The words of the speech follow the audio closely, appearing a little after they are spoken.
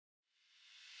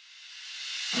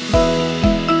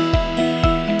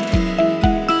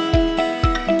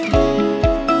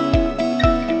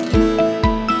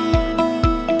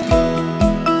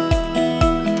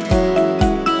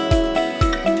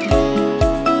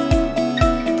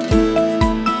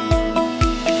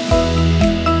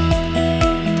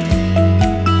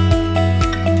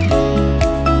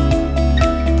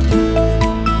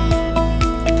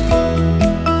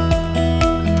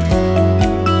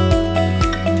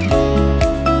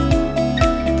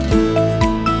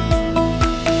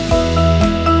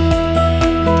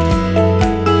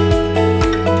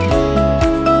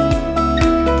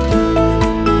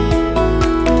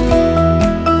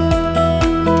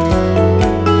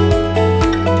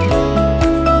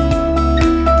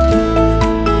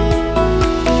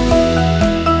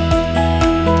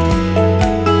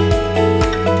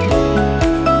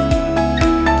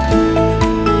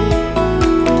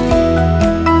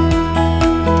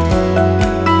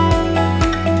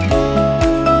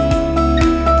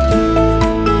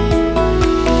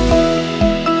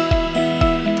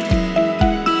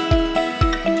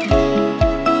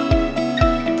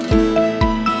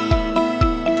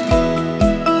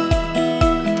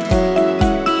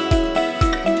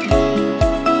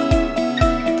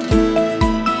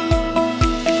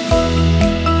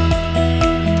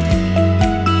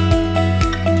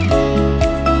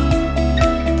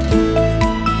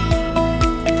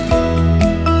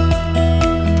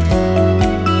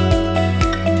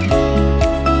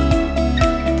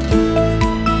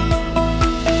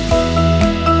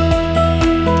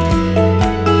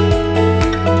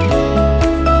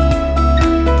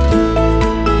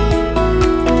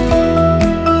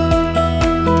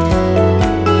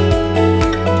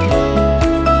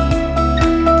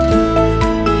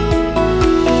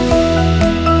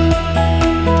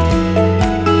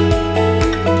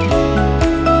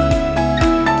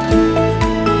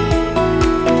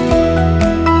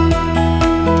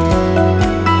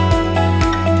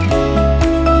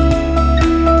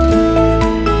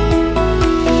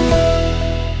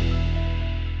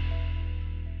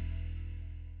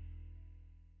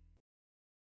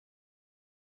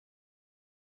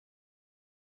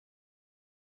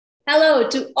Hello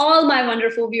to all my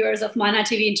wonderful viewers of Mana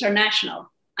TV International.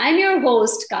 I'm your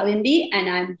host, Kalindi, and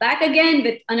I'm back again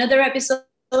with another episode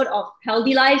of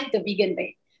Healthy Life the Vegan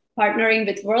Way, partnering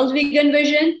with World Vegan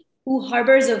Vision, who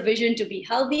harbors a vision to be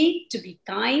healthy, to be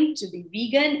kind, to be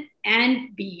vegan,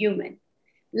 and be human.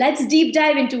 Let's deep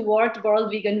dive into what World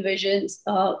Vegan Vision's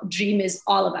dream is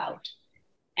all about.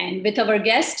 And with our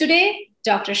guest today,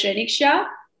 Dr. Shrenik Shah,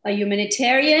 a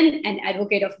humanitarian and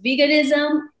advocate of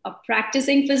veganism, a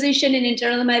practicing physician in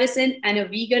internal medicine, and a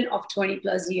vegan of 20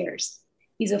 plus years.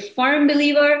 He's a firm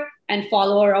believer and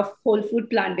follower of whole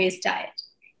food plant-based diet.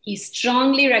 He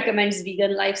strongly recommends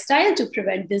vegan lifestyle to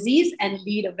prevent disease and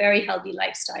lead a very healthy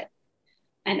lifestyle.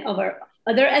 And our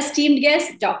other esteemed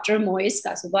guest, Dr. Moiz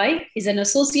Kasubhai, is an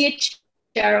associate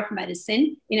chair of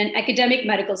medicine in an academic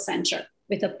medical center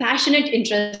with a passionate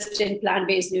interest in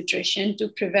plant-based nutrition to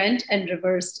prevent and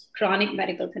reverse chronic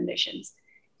medical conditions.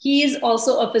 He is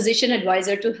also a physician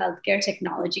advisor to healthcare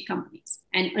technology companies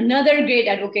and another great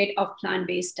advocate of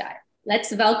plant-based diet.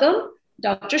 Let's welcome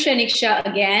Dr. Shrenik Shah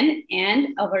again and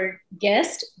our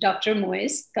guest, Dr.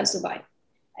 Moiz Kasubhai.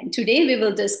 And today we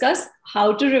will discuss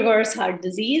how to reverse heart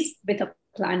disease with a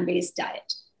plant-based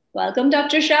diet. Welcome,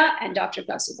 Dr. Shah and Dr.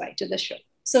 Kasubhai to the show.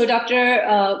 So, Dr.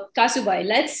 Kasubhai,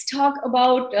 let's talk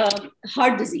about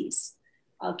heart disease.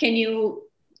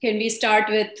 Can we start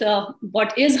with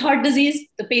what is heart disease?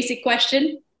 The basic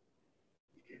question.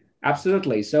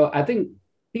 Absolutely. So, I think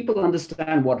people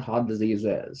understand what heart disease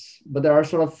is, but there are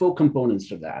sort of four components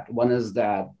to that. One is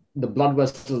that the blood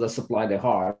vessels that supply the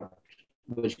heart,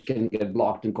 which can get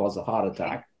blocked and cause a heart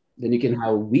attack. Then you can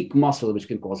have weak muscle, which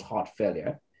can cause heart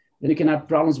failure. Then you can have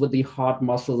problems with the heart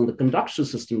muscles and the conduction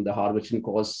system of the heart, which can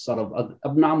cause sort of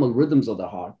abnormal rhythms of the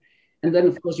heart. And then,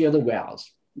 of course, you have the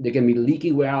valves. They can be leaky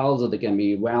valves, or they can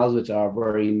be valves which are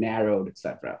very narrowed,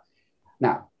 etc.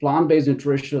 Now, plant-based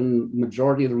nutrition,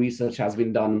 majority of the research has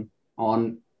been done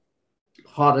on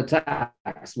heart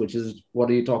attacks, which is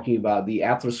what are you talking about? The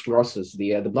atherosclerosis,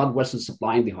 the blood vessels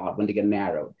supplying the heart when they get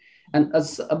narrowed. And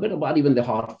a bit about even the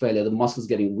heart failure, the muscles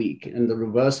getting weak and the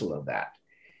reversal of that.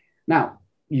 Now,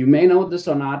 you may know this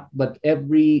or not, but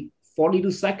every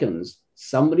 42 seconds,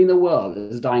 somebody in the world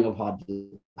is dying of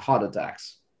heart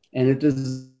attacks. And it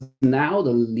is now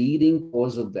the leading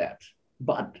cause of death.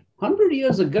 But 100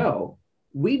 years ago,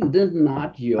 we did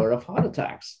not hear of heart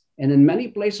attacks. And in many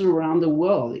places around the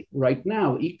world right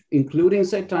now, including,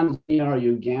 say, Tanzania,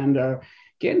 Uganda,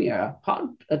 Kenya, heart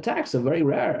attacks are very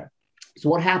rare. So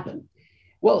what happened?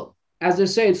 Well, as they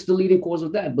say, it's the leading cause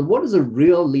of death. But what is the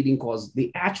real leading cause,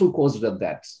 the actual cause of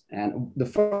deaths? And the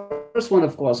first one,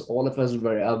 of course, all of us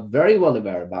are very well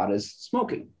aware about is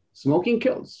smoking. Smoking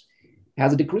kills.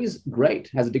 Has it decreased?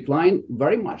 Great. Has it declined?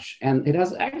 Very much. And it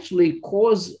has actually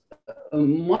caused a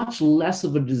much less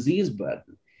of a disease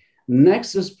burden.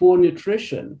 Next is poor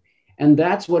nutrition. And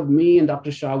that's what me and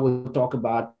Dr. Shah will talk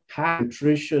about, how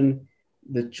nutrition,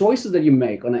 the choices that you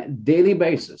make on a daily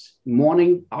basis,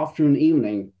 morning, afternoon,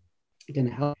 evening, can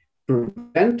help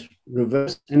prevent,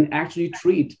 reverse, and actually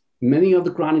treat many of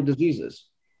the chronic diseases.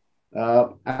 I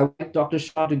would like Dr.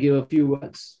 Shah to give a few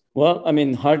words. Well, I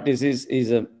mean, heart disease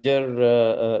is a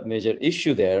major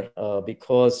issue there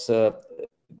because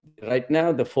right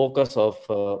now the focus of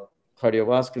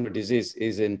cardiovascular disease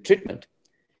is in treatment.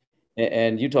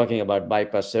 And you're talking about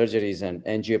bypass surgeries and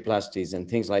angioplasties and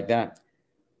things like that.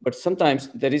 But sometimes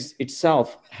that is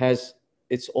itself has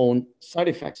its own side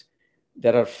effects.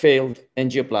 There are failed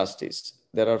angioplasties.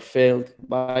 There are failed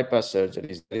bypass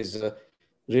surgeries. There is a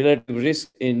relative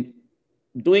risk in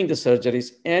doing the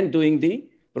surgeries and doing the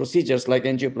procedures like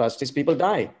angioplasties. People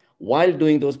die while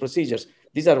doing those procedures.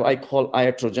 These are what I call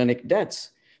iatrogenic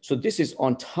deaths. So this is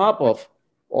on top of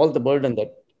all the burden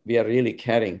that we are really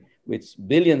carrying with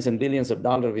billions and billions of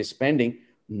dollars we're spending.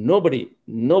 Nobody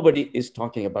is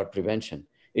talking about prevention.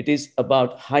 It is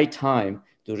about high time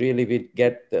to really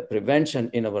get the prevention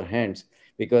in our hands,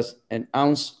 because an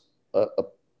ounce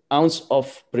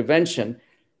of prevention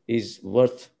is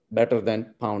worth better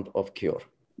than pound of cure.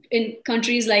 In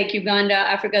countries like Uganda,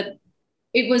 Africa,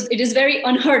 it is very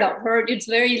unheard of. It's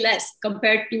very less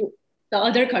compared to the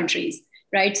other countries,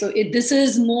 right? So this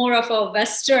is more of a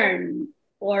Western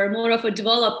or more of a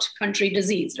developed country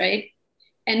disease, right?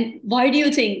 And why do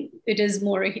you think it is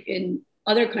more in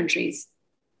other countries,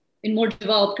 in more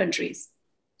developed countries?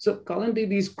 So, Kalindi,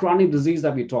 these chronic diseases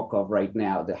that we talk of right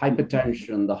now, the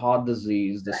hypertension, the heart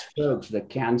disease, the strokes, the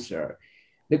cancer,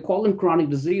 they call them chronic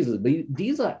diseases. But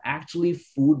these are actually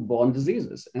foodborne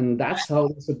diseases. And that's how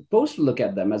we're supposed to look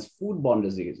at them, as foodborne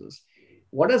diseases.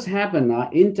 What has happened, our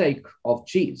intake of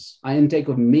cheese, our intake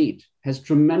of meat has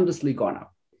tremendously gone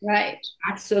up. Right.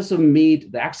 Access of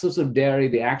meat, the access of dairy,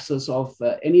 the access of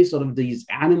any sort of these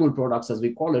animal products, as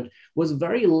we call it, was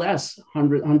very less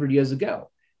 100 years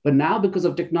ago. But now, because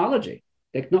of technology,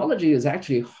 technology has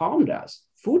actually harmed us.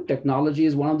 Food technology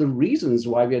is one of the reasons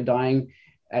why we are dying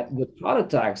with heart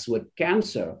attacks, with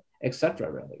cancer,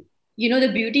 etc. Really.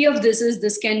 The beauty of this is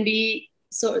this can be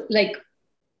so like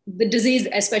the disease,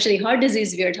 especially heart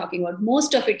disease we are talking about,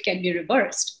 most of it can be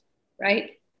reversed,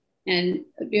 right? And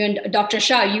Dr.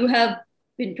 Shah, you have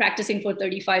been practicing for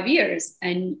 35 years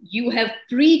and you have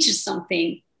preached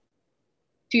something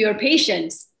to your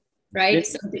patients, right?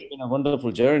 It's been a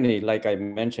wonderful journey. Like I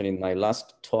mentioned in my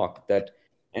last talk, that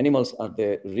animals are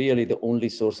really the only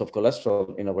source of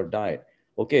cholesterol in our diet.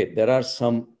 Okay, there are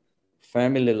some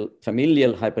familial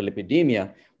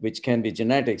hyperlipidemia, which can be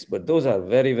genetics, but those are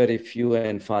very, very few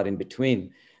and far in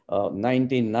between.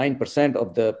 99%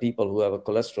 of the people who have a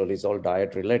cholesterol is all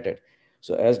diet related.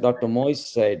 So as Dr. Moiz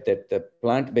said, that the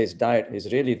plant-based diet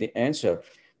is really the answer,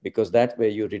 because that way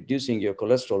you're reducing your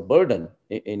cholesterol burden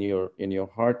in your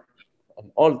heart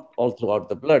and all throughout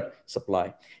the blood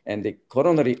supply. And the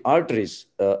coronary arteries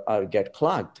get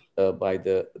clogged by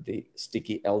the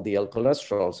sticky LDL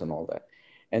cholesterols and all that.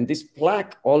 And this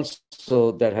plaque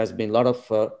also, there has been a lot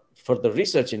of further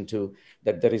research into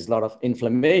that there is a lot of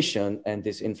inflammation, and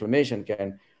this inflammation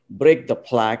can break the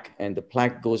plaque, and the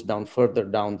plaque goes down further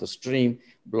down the stream,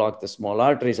 block the small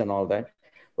arteries and all that.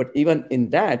 But even in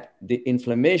that, the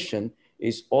inflammation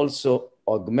is also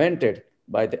augmented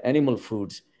by the animal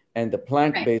foods, and the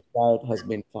plant-based diet has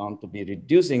been found to be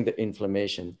reducing the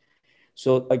inflammation.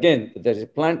 So again, there's a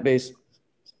plant-based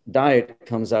diet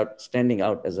comes out standing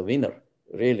out as a winner.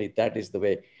 Really, that is the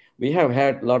way. We have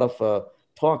had a lot of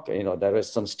talk. There were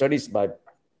some studies by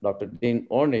Dr. Dean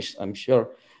Ornish. I'm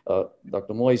sure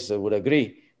Dr. Moiz would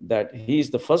agree that he's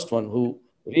the first one who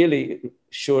really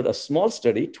showed a small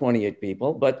study, 28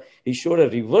 people, but he showed a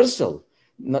reversal.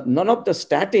 None of the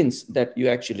statins that you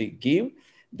actually give,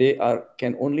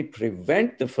 can only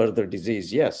prevent the further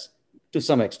disease, yes, to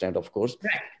some extent, of course.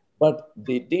 Right. But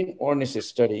the Dean Ornish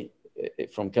study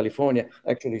from California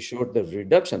actually showed the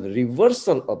reduction, the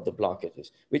reversal of the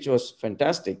blockages, which was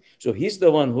fantastic. So he's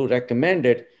the one who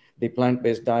recommended the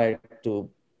plant-based diet to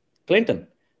Clinton,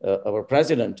 our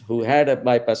president, who had a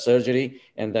bypass surgery,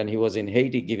 and then he was in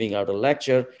Haiti giving out a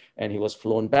lecture, and he was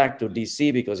flown back to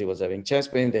DC because he was having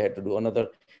chest pain. They had to do another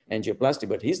angioplasty,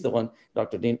 but he's the one,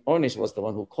 Dr. Dean Ornish was the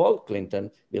one who called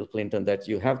Bill Clinton, that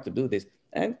you have to do this.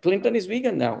 And Clinton is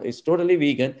vegan now. He's totally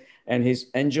vegan, and he's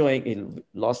enjoying, he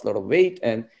lost a lot of weight,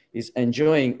 and he's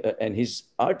enjoying, and his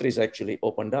arteries actually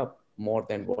opened up more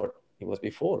than what he was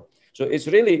before. So it's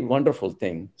really a wonderful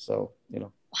thing. So,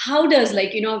 How does,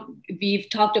 we've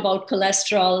talked about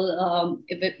cholesterol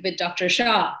with Dr.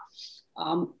 Shah,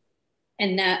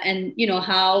 and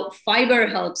how fiber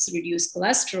helps reduce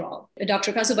cholesterol.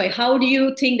 Dr. Kasubhai, how do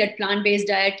you think that plant-based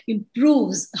diet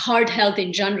improves heart health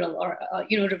in general, or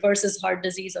reverses heart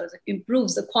disease, or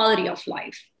improves the quality of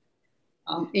life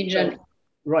in general?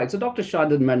 Right. So Dr. Shah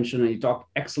did mention, and he talked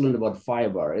excellent about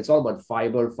fiber. It's all about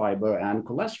fiber, and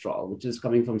cholesterol, which is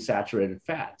coming from saturated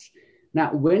fats.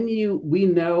 Now, we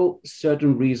know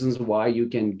certain reasons why you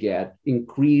can get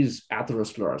increased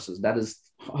atherosclerosis, that is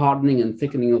hardening and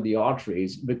thickening of the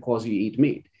arteries, because you eat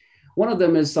meat. One of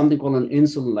them is something called an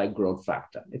insulin-like growth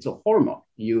factor. It's a hormone.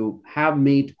 You have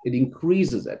meat, it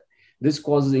increases it. This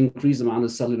causes increased amount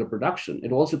of cellular production.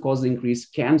 It also causes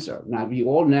increased cancer. Now, we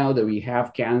all know that we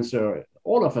have cancer.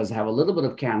 All of us have a little bit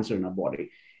of cancer in our body.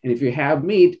 And if you have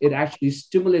meat, it actually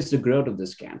stimulates the growth of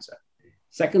this cancer.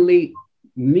 Secondly,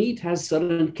 meat has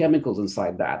certain chemicals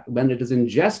inside that. When it is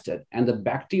ingested and the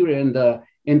bacteria in the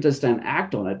intestine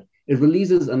act on it, it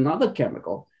releases another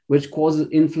chemical which causes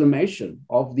inflammation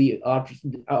of the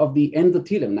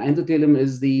endothelium. Now, endothelium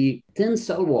is the thin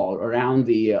cell wall around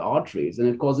the arteries, and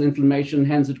it causes inflammation.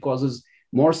 Hence, it causes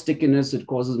more stickiness, it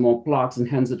causes more plaques, and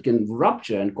hence it can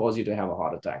rupture and cause you to have a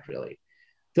heart attack, really.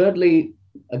 Thirdly,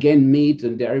 again, meat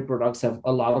and dairy products have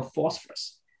a lot of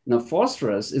phosphorus. Now,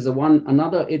 phosphorus is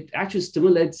it actually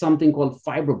stimulates something called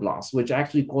fibroblasts, which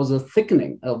actually causes a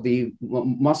thickening of the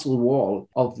muscle wall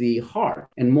of the heart.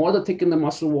 And more the thicker the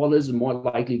muscle wall is, the more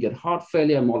likely you get heart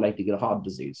failure, more likely you get heart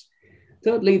disease.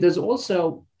 Thirdly, there's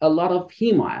also a lot of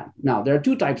heme iron. Now, there are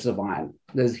two types of iron.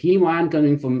 There's heme iron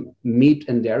coming from meat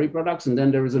and dairy products, and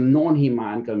then there is a non-heme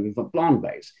iron coming from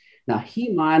plant-based. Now,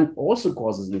 heme iron also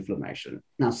causes inflammation.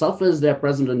 Now, sulfur is there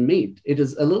present in meat. It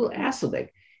is a little acidic.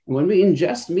 And when we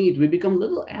ingest meat, we become a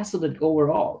little acidic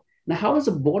overall. Now, how does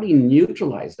the body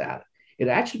neutralize that? It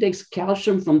actually takes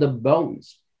calcium from the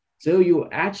bones. So you're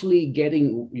actually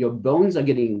getting, your bones are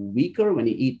getting weaker when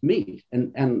you eat meat.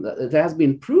 And it has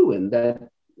been proven that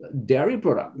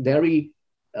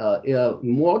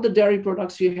more the dairy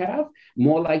products you have,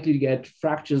 more likely to get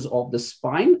fractures of the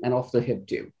spine and of the hip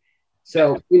too.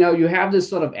 So, you have this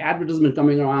sort of advertisement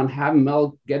coming around, have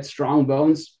milk, get strong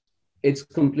bones. It's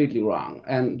completely wrong.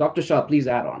 And Dr. Shah, please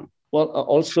add on. Well,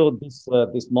 also this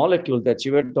molecule that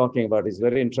you were talking about is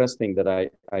very interesting. That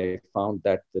I found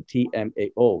that the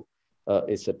TMAO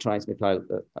is a transmethyl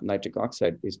nitric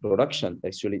oxide is production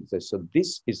actually. So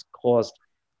this is caused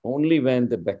only when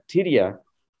the bacteria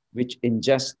which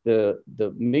ingest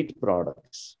the meat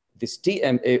products. This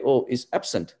TMAO is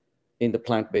absent in the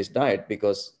plant-based diet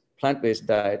because plant-based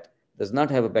diet does not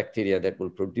have a bacteria that will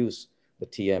produce the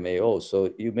TMAO.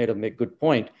 So you made a good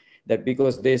point that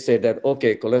because they say that,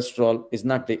 okay, cholesterol is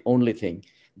not the only thing.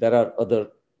 There are other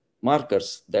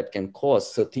markers that can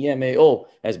cause. So TMAO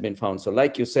has been found. So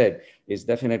like you said, is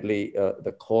definitely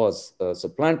the cause. So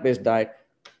plant-based diet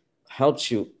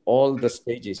helps you all the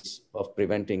stages of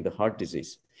preventing the heart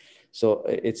disease. So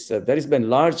there has been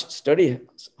large study,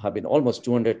 have been almost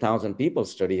 200,000 people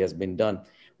study has been done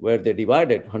where they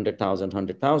divided 100,000,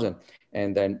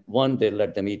 and then one, they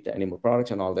let them eat the animal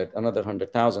products and all that. Another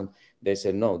 100,000, they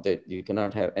said, no, that you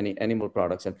cannot have any animal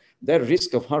products. And their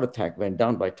risk of heart attack went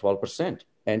down by 12%.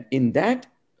 And in that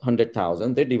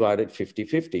 100,000, they divided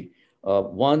 50-50.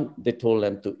 One, they told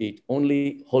them to eat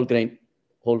only whole grain,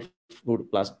 whole food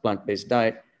plus plant-based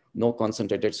diet, no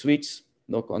concentrated sweets,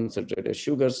 no concentrated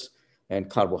sugars, and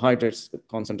carbohydrates,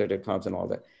 concentrated carbs and all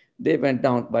that. They went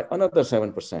down by another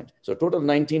 7%. So total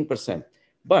 19%.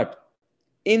 But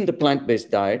in the plant-based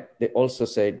diet, they also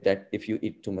said that if you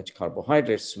eat too much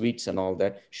carbohydrates, sweets and all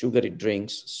that, sugary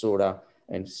drinks, soda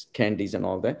and candies and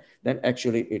all that, then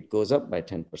actually it goes up by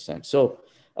 10%. So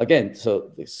again,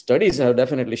 so the studies have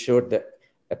definitely showed that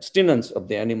abstinence of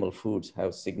the animal foods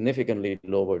have significantly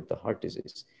lowered the heart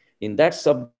disease. In that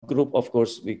subgroup, of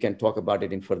course, we can talk about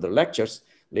it in further lectures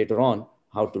later on,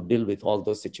 how to deal with all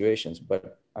those situations.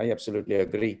 But I absolutely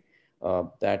agree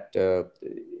that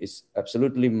it's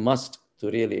absolutely must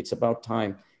to really, it's about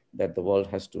time that the world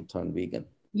has to turn vegan.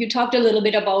 You talked a little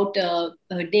bit about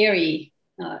dairy,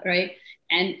 right?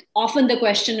 And often the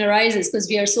question arises because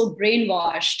we are so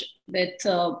brainwashed with,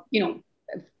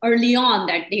 early on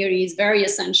that dairy is very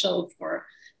essential for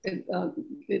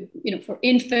for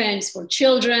infants, for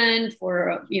children,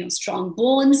 for strong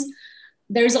bones.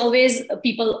 There's always,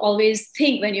 people always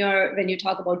think when you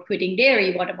talk about quitting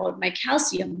dairy, what about my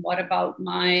calcium? What about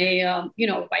my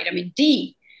vitamin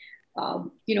D?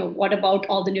 What about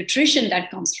all the nutrition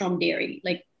that comes from dairy?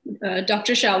 Like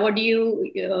Dr. Shah, what do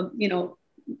you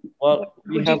Well,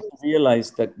 we have to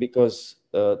realize that because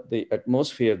the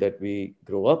atmosphere that we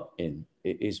grow up in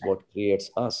is what creates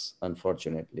us,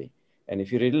 unfortunately. And if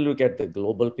you really look at the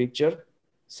global picture,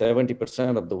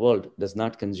 70% of the world does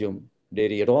not consume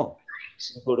dairy at all.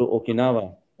 You go to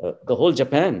Okinawa, the whole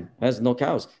Japan has no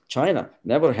cows. China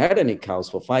never had any cows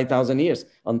for 5,000 years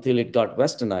until it got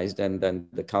westernized, and then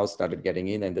the cows started getting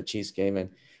in and the cheese came in.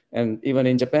 And even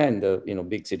in Japan, the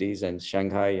big cities and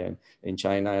Shanghai and in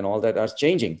China and all that are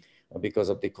changing because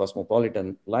of the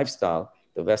cosmopolitan lifestyle.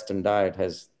 The Western diet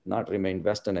has not remained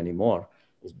Western anymore.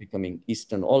 It's becoming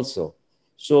Eastern also.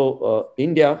 So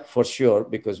India, for sure,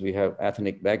 because we have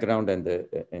ethnic background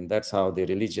and that's how the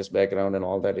religious background and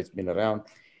all that, it's been around.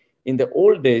 In the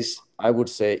old days, I would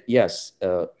say, yes,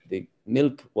 the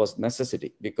milk was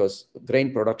necessity because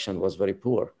grain production was very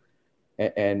poor.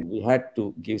 And we had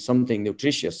to give something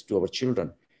nutritious to our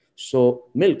children. So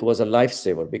milk was a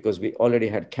lifesaver because we already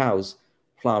had cows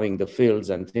plowing the fields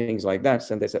and things like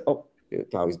that. And they said, oh, the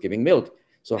cow is giving milk.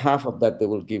 So half of that they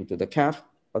will give to the calf,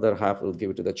 other half will give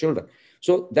it to the children.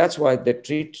 So that's why they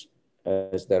treat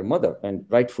as their mother, and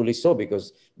rightfully so,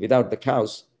 because without the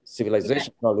cows,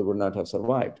 civilization probably would not have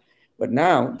survived. But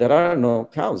now there are no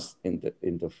cows in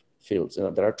the fields.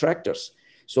 There are tractors.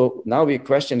 So now we're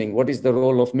questioning what is the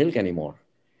role of milk anymore,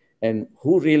 and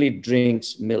who really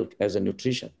drinks milk as a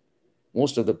nutrition.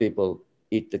 Most of the people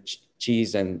eat the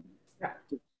cheese and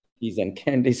cookies and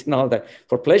candies and all that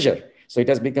for pleasure. So it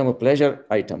has become a pleasure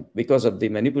item because of the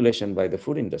manipulation by the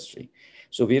food industry.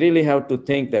 So we really have to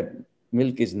think that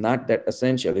milk is not that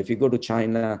essential. If you go to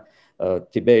China,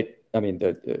 Tibet,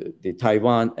 the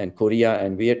Taiwan and Korea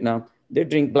and Vietnam, they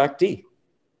drink black tea.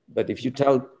 But if you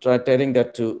try telling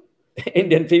that to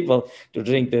Indian people to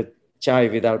drink the chai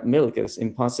without milk, is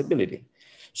impossibility.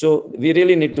 So we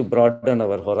really need to broaden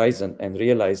our horizon and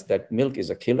realize that milk is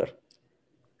a killer.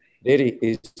 Dairy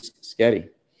is scary.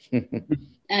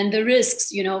 And the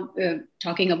risks,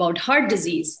 talking about heart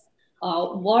disease,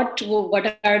 What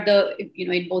are the,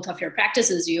 in both of your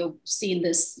practices, you've seen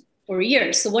this for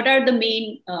years. So what are the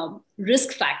main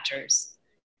risk factors?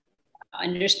 I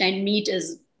understand meat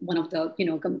is one of the,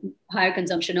 higher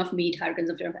consumption of meat, higher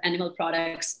consumption of animal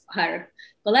products, higher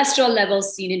cholesterol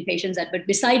levels seen in patients. But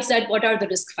besides that, what are the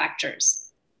risk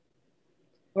factors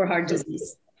for heart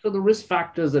disease? So the risk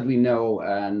factors that we know,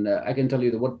 and I can tell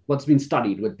you that what's been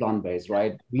studied with plant-based,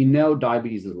 right? We know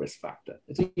diabetes is a risk factor.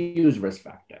 It's a huge risk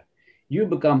factor. You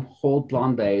become whole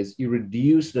plant-based, you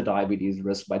reduce the diabetes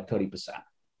risk by 30%,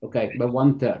 okay? By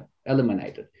 1/3,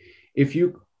 eliminated. If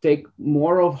you take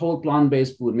more of whole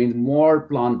plant-based food, means more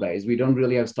plant-based. We don't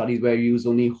really have studies where you use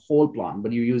only whole plant,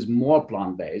 but you use more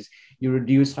plant-based, you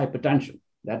reduce hypertension.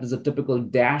 That is a typical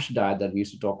DASH diet that we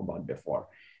used to talk about before.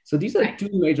 So these are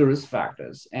two major risk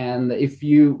factors. And if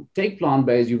you take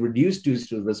plant-based, you reduce these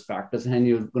two risk factors, and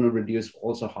you're going to reduce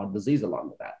also heart disease along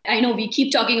with that. I know we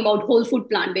keep talking about whole food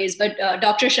plant-based, but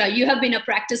Dr. Shah, you have been a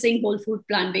practicing whole food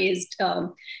plant-based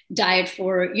diet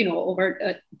for,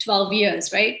 over 12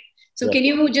 years, right? So Can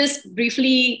you just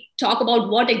briefly talk about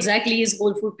what exactly is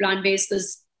whole food plant-based?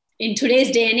 Because in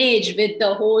today's day and age, with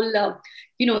the whole,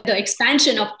 the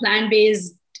expansion of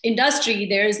plant-based industry,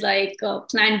 there's like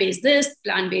plant-based this,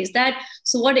 plant-based that.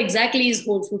 So what exactly is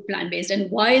whole food plant-based, and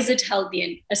why is it healthy?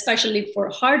 And especially for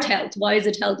heart health, why is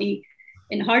it healthy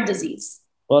in heart disease?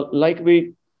 Well,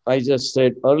 I just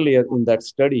said earlier in that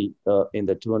study, in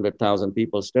the 200,000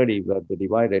 people study where they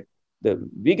divided, the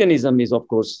veganism is, of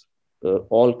course,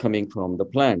 all coming from the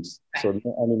plants. So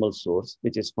no animal source,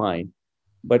 which is fine.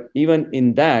 But even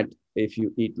in that, if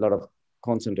you eat a lot of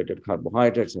concentrated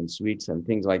carbohydrates and sweets and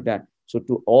things like that, so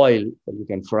to oil, you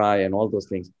can fry and all those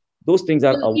things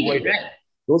are avoided. Right.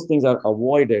 Those things are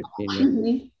avoided in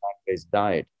a plant-based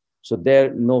diet. So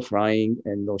there, no frying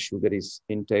and no sugary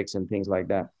intakes and things like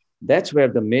that. That's where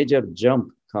the major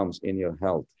jump comes in your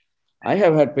health. I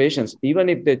have had patients, even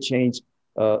if they change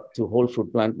to whole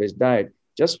food plant-based diet,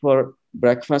 just for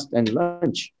breakfast and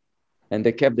lunch, and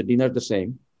they kept the dinner the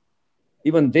same,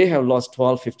 even they have lost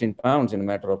 12, 15 pounds in a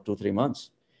matter of 2-3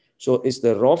 months. So it's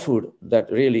the raw food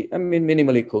that really,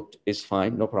 minimally cooked is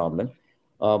fine, no problem.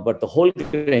 But the whole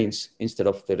grains instead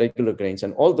of the regular grains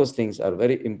and all those things are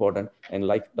very important. And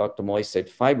like Dr. Moiz said,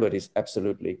 fiber is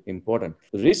absolutely important.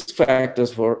 The risk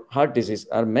factors for heart disease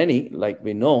are many, like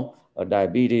we know,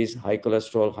 diabetes, high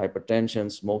cholesterol,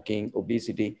 hypertension, smoking,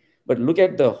 obesity. But look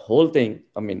at the whole thing.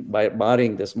 By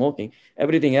barring the smoking,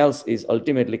 everything else is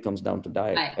ultimately comes down to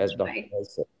diet, as Dr. Moiz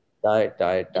said.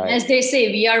 Diet. As they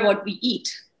say, we are what we eat,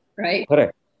 right?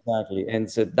 Correct, exactly. And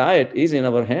so diet is in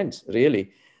our hands,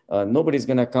 really. Nobody's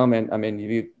going to come and,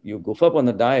 you goof up on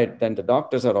the diet, then the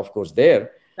doctors are, of course,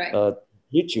 there to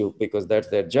hit you because that's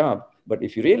their job. But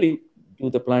if you really do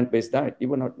the plant-based diet, you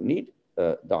will not need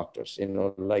doctors.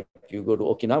 Like you go to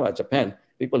Okinawa, Japan,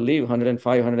 people live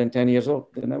 105, 110 years old.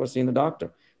 They've never seen a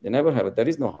doctor. They never have it. There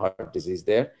is no heart disease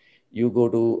there. You go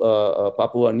to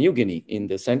Papua New Guinea in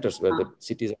the centers where the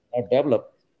cities are not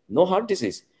developed, no heart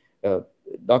disease.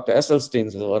 Dr.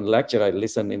 Esselstyn's one lecture I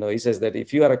listened, he says that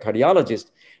if you are a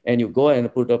cardiologist and you go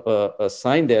and put up a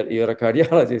sign there, you're a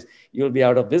cardiologist, you'll be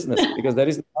out of business because there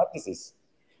is no heart disease.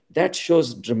 That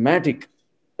shows dramatic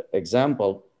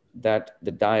example that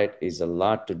the diet is a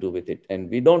lot to do with it. And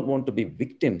we don't want to be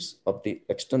victims of the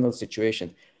external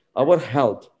situation. Our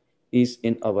health is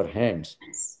in our hands.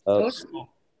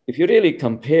 If you really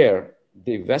compare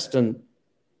the Western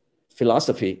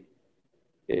philosophy,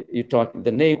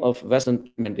 the name of Western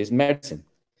treatment is medicine.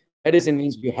 Medicine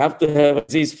means you have to have a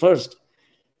disease first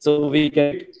so we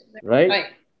can, right?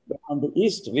 But on the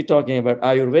East, we're talking about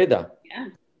Ayurveda. Yeah.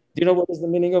 Do you know what is the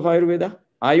meaning of Ayurveda?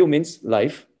 Ayu means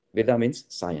life. Veda means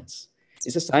science.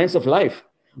 It's a science of life.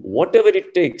 Whatever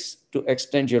it takes to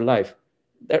extend your life.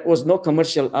 That was no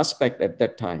commercial aspect at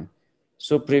that time.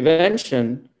 So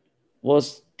prevention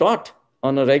was taught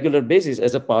on a regular basis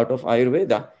as a part of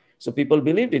Ayurveda. So people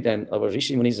believed it, and our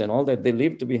Rishi Munis and all that, they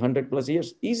lived to be 100+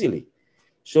 years easily.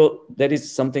 So there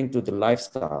is something to the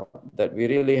lifestyle that we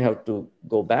really have to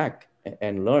go back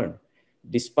and learn,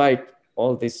 despite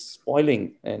all this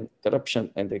spoiling and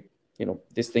corruption and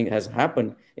this thing has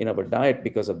happened in our diet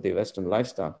because of the Western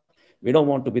lifestyle. We don't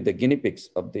want to be the guinea pigs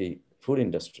of the food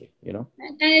industry, And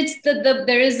it's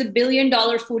there is a $1 billion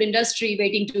food industry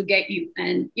waiting to get you,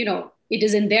 and it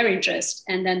is in their interest.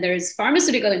 And then there's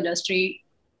pharmaceutical industry.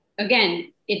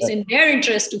 Again, it's in their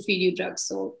interest to feed you drugs.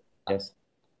 So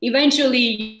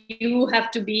eventually you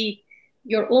have to be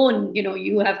your own,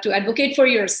 you have to advocate for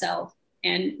yourself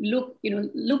and look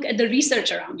at the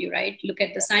research around you, right? Look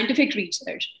at the scientific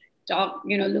research,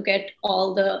 look at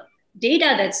all the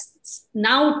data that's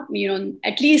now,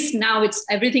 at least now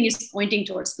everything is pointing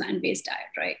towards plant-based diet,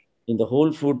 right? In the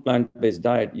whole food plant-based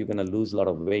diet, you're going to lose a lot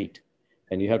of weight,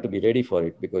 and you have to be ready for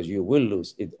it because you will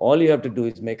lose it. All you have to do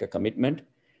is make a commitment.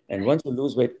 And once you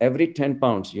lose weight, every 10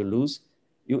 pounds you lose,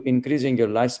 you increasing your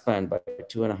lifespan by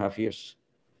 2.5 years.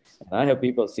 And I have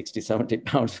people 60, 70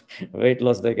 pounds weight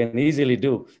loss they can easily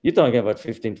do. You're talking about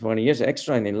 15, 20 years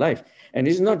extra in life. And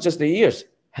it's not just the years,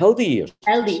 healthy years.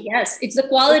 Healthy, yes. It's the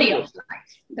quality of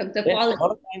life. The quality. A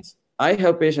lot of times I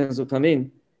have patients who come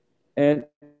in and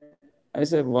I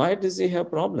say, why does he have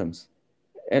problems?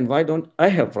 And why don't I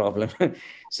have problems?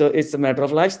 So it's a matter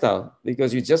of lifestyle,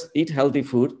 because you just eat healthy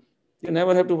food. You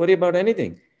never have to worry about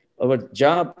anything. Our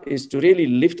job is to really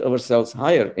lift ourselves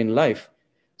higher in life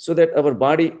so that our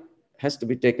body has to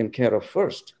be taken care of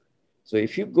first. So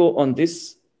if you go on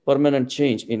this permanent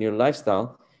change in your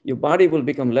lifestyle, your body will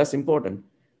become less important.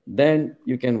 Then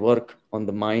you can work on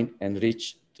the mind and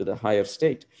reach to the higher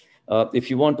state. If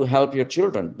you want to help your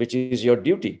children, which is your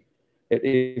duty,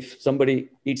 if somebody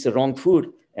eats the wrong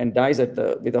food and dies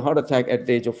with a heart attack at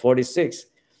the age of 46,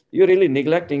 you're really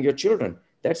neglecting your children.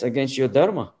 That's against your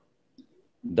dharma.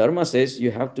 Dharma says you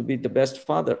have to be the best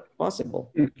father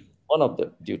possible. One of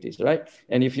the duties, right?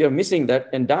 And if you're missing that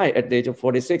and die at the age of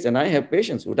 46, and I have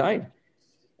patients who died.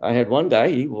 I had one guy,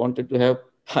 he wanted to have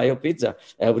pie or pizza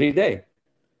every day.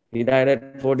 He died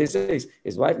at 46.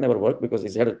 His wife never worked because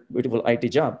he had a beautiful IT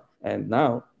job. And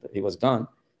now he was gone.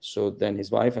 So then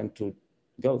his wife and two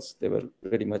girls, they were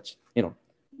pretty much,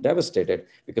 devastated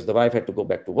because the wife had to go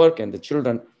back to work and the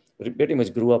children pretty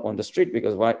much grew up on the street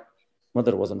because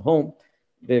mother wasn't home.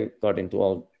 They got into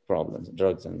all problems,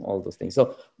 drugs and all those things.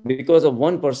 So because of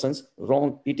one person's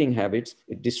wrong eating habits,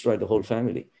 it destroyed the whole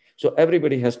family. So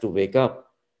everybody has to wake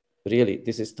up. Really,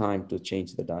 this is time to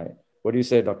change the diet. What do you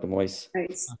say, Dr. Moiz?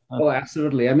 Nice. Oh,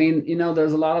 absolutely. I mean,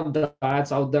 there's a lot of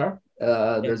diets out there.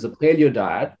 There's a paleo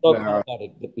diet.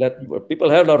 People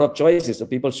have a lot of choices, so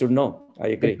people should know. I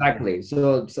agree. Exactly.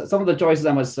 So some of the choices,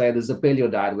 I must say, there's a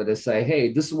paleo diet where they say,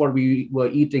 hey, this is what we were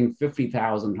eating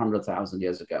 50,000, 100,000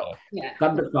 years ago. Yeah.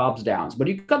 Cut the carbs down. But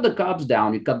you cut the carbs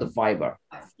down, you cut the fiber.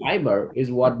 Fiber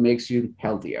is what makes you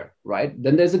healthier, right?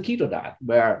 Then there's a keto diet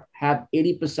where have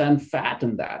 80% fat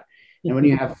in that. And when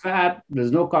you have fat,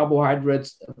 there's no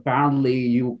carbohydrates. Apparently,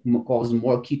 you cause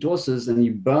more ketosis and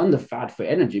you burn the fat for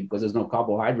energy because there's no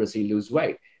carbohydrates and you lose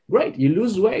weight. Great. You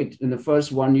lose weight in the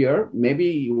first 1 year. Maybe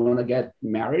you want to get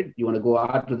married. You want to go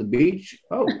out to the beach.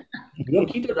 Oh, you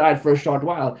go keto diet for a short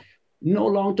while. No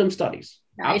long-term studies.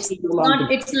 It's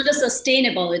not a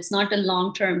sustainable. It's not a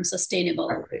long-term sustainable.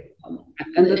 Exactly.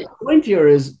 And the point here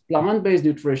is plant-based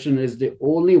nutrition is the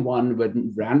only one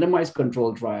with randomized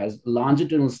controlled trials,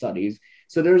 longitudinal studies.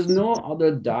 So there's no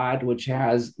other diet which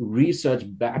has research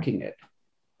backing it.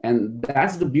 And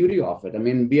that's the beauty of it. I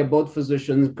mean, we are both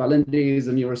physicians. Kalindi is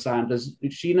a neuroscientist.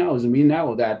 She knows, and we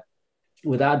know that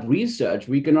without research,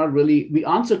 we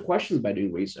answer questions by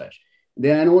doing research.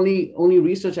 Then only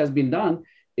research has been done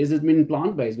is it's been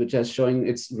plant-based, which is showing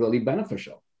it's really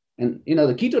beneficial. And,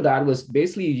 the keto diet was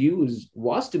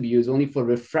to be used only for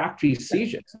refractory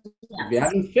seizures. Yes. If you're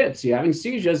having fits, you're having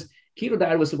seizures, keto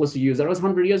diet was supposed to use. That was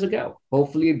 100 years ago.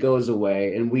 Hopefully it goes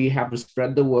away. And we have to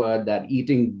spread the word that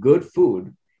eating good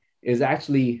food is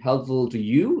actually helpful to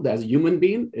you as a human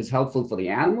being, is helpful for the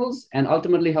animals, and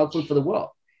ultimately helpful for the world.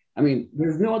 I mean,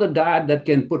 there's no other diet that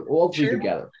can put all three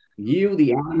together. You,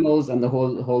 the animals, and the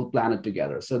whole planet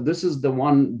together. So this is the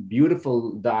one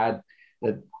beautiful diet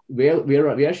that we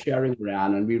are sharing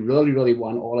around, and we really, really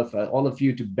want all of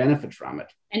you to benefit from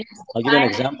it. I'll give you an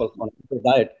example on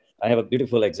diet. I have a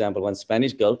beautiful example. One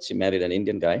Spanish girl, she married an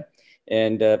Indian guy,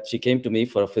 and she came to me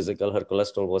for a physical. Her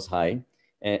cholesterol was high,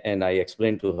 and I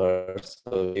explained to her.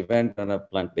 So we went on a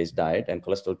plant-based diet, and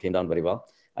cholesterol came down very well.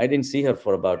 I didn't see her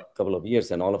for about a couple of years,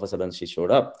 and all of a sudden she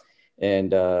showed up.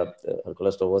 And her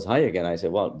cholesterol was high again. I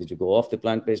said, well, did you go off the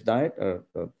plant-based diet?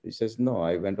 She says, no,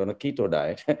 I went on a keto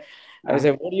diet. I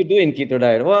said, what do you do in keto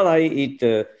diet? Well, I eat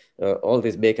all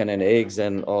this bacon and eggs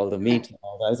and all the meat. And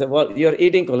all that. I said, well, you're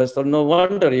eating cholesterol. No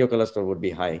wonder your cholesterol would be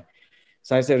high.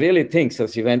 So I said, really think. So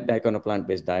she went back on a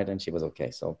plant-based diet and she was okay.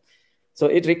 So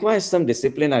it requires some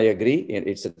discipline. I agree.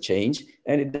 It's a change.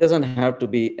 And it doesn't have to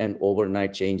be an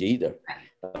overnight change either.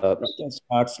 You can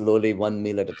start slowly, one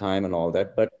meal at a time and all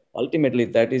that. But ultimately,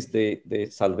 that is the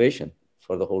salvation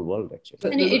for the whole world,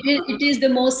 actually. And it is the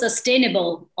most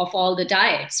sustainable of all the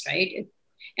diets, right?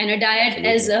 And a diet,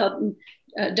 as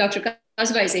Dr.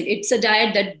 Kasubhai said, it's a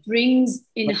diet that brings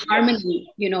in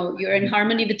harmony. You're in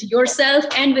harmony with yourself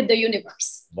and with the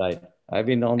universe. Right. I've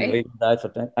been on the diet for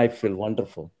 10. I feel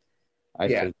wonderful. I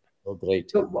feel Oh, great.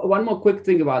 So one more quick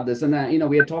thing about this, and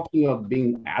we are talking of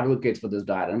being advocates for this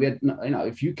diet, and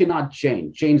if you cannot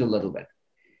change a little bit.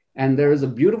 And there is a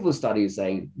beautiful study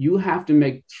saying you have to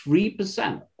make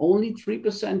 3%, only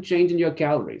 3% change in your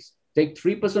calories. Take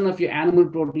 3% of your animal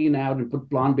protein out and put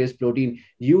plant-based protein,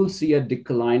 you'll see a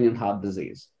decline in heart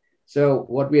disease. So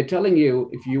what we are telling you,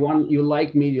 if you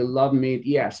like meat, you love meat,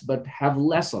 yes, but have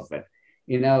less of it.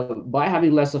 By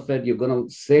having less of it, you're going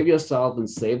to save yourself and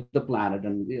save the planet.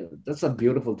 And that's a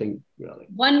beautiful thing, really.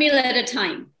 One meal at a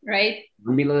time, right?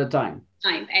 One meal at a time.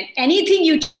 And anything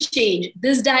you change,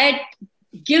 this diet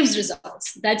gives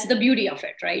results. That's the beauty of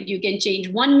it, right? You can change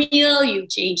one meal, you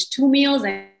change 2 meals.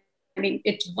 I mean,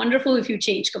 it's wonderful if you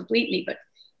change completely, but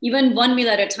even one meal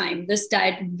at a time, this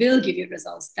diet will give you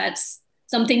results. That's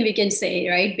something we can say,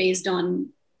 right? Based on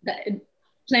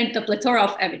the plethora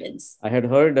of evidence. I had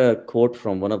heard a quote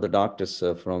from one of the doctors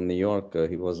from New York.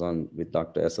 He was on with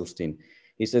Dr. Esselstyn.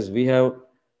 He says, we have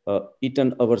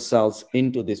eaten ourselves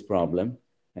into this problem,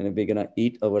 and we're going to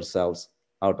eat ourselves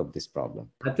out of this problem.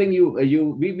 I think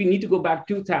we need to go back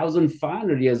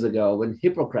 2,500 years ago when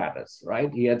Hippocrates,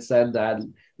 right? He had said that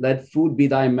let food be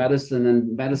thy medicine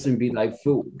and medicine be thy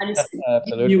food.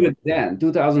 Absolutely. He knew it then,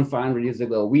 2,500 years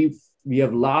ago. We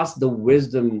have lost the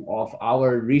wisdom of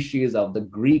our rishis, of the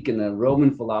Greek and the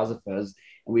Roman philosophers,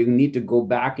 and we need to go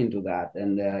back into that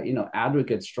and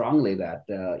advocate strongly that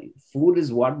food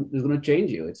is what is going to change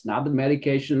you. It's not the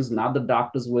medications, not the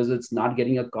doctor's visits, not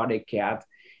getting a cardiac cath,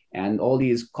 and all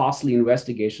these costly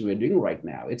investigations we're doing right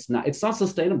now. It's not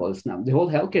sustainable. It's not. The whole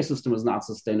healthcare system is not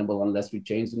sustainable unless we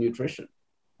change the nutrition.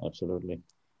 Absolutely.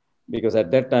 Because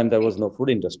at that time, there was no food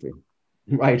industry.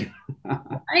 Right.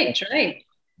 Right.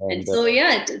 And so,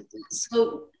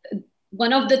 so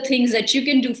one of the things that you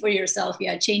can do for yourself,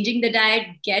 changing the diet,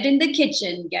 get in the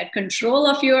kitchen, get control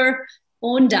of your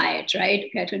own diet, right?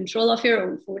 Get control of your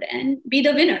own food and be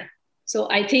the winner. So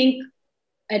I think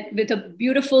with a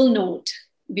beautiful note,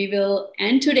 we will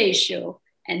end today's show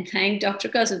and thank Dr.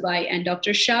 Kasubhai and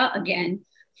Dr. Shah again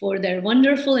for their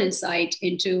wonderful insight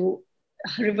into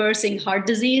reversing heart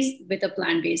disease with a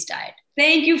plant-based diet.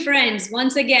 Thank you, friends,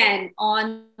 once again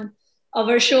on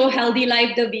our show, Healthy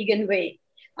Life, the Vegan Way.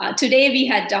 Today, we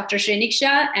had Dr. Shrenik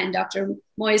Shah and Dr.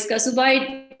 Moiz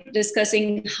Kasubhai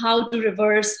discussing how to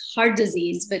reverse heart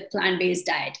disease with plant-based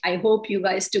diet. I hope you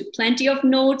guys took plenty of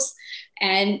notes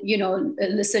and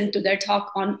listen to their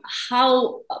talk on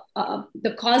how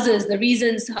the causes, the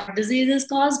reasons heart disease is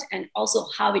caused, and also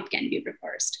how it can be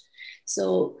reversed.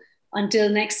 So until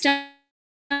next time,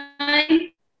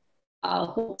 stay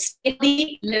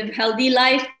healthy, live healthy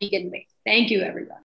life, vegan way. Thank you, everyone.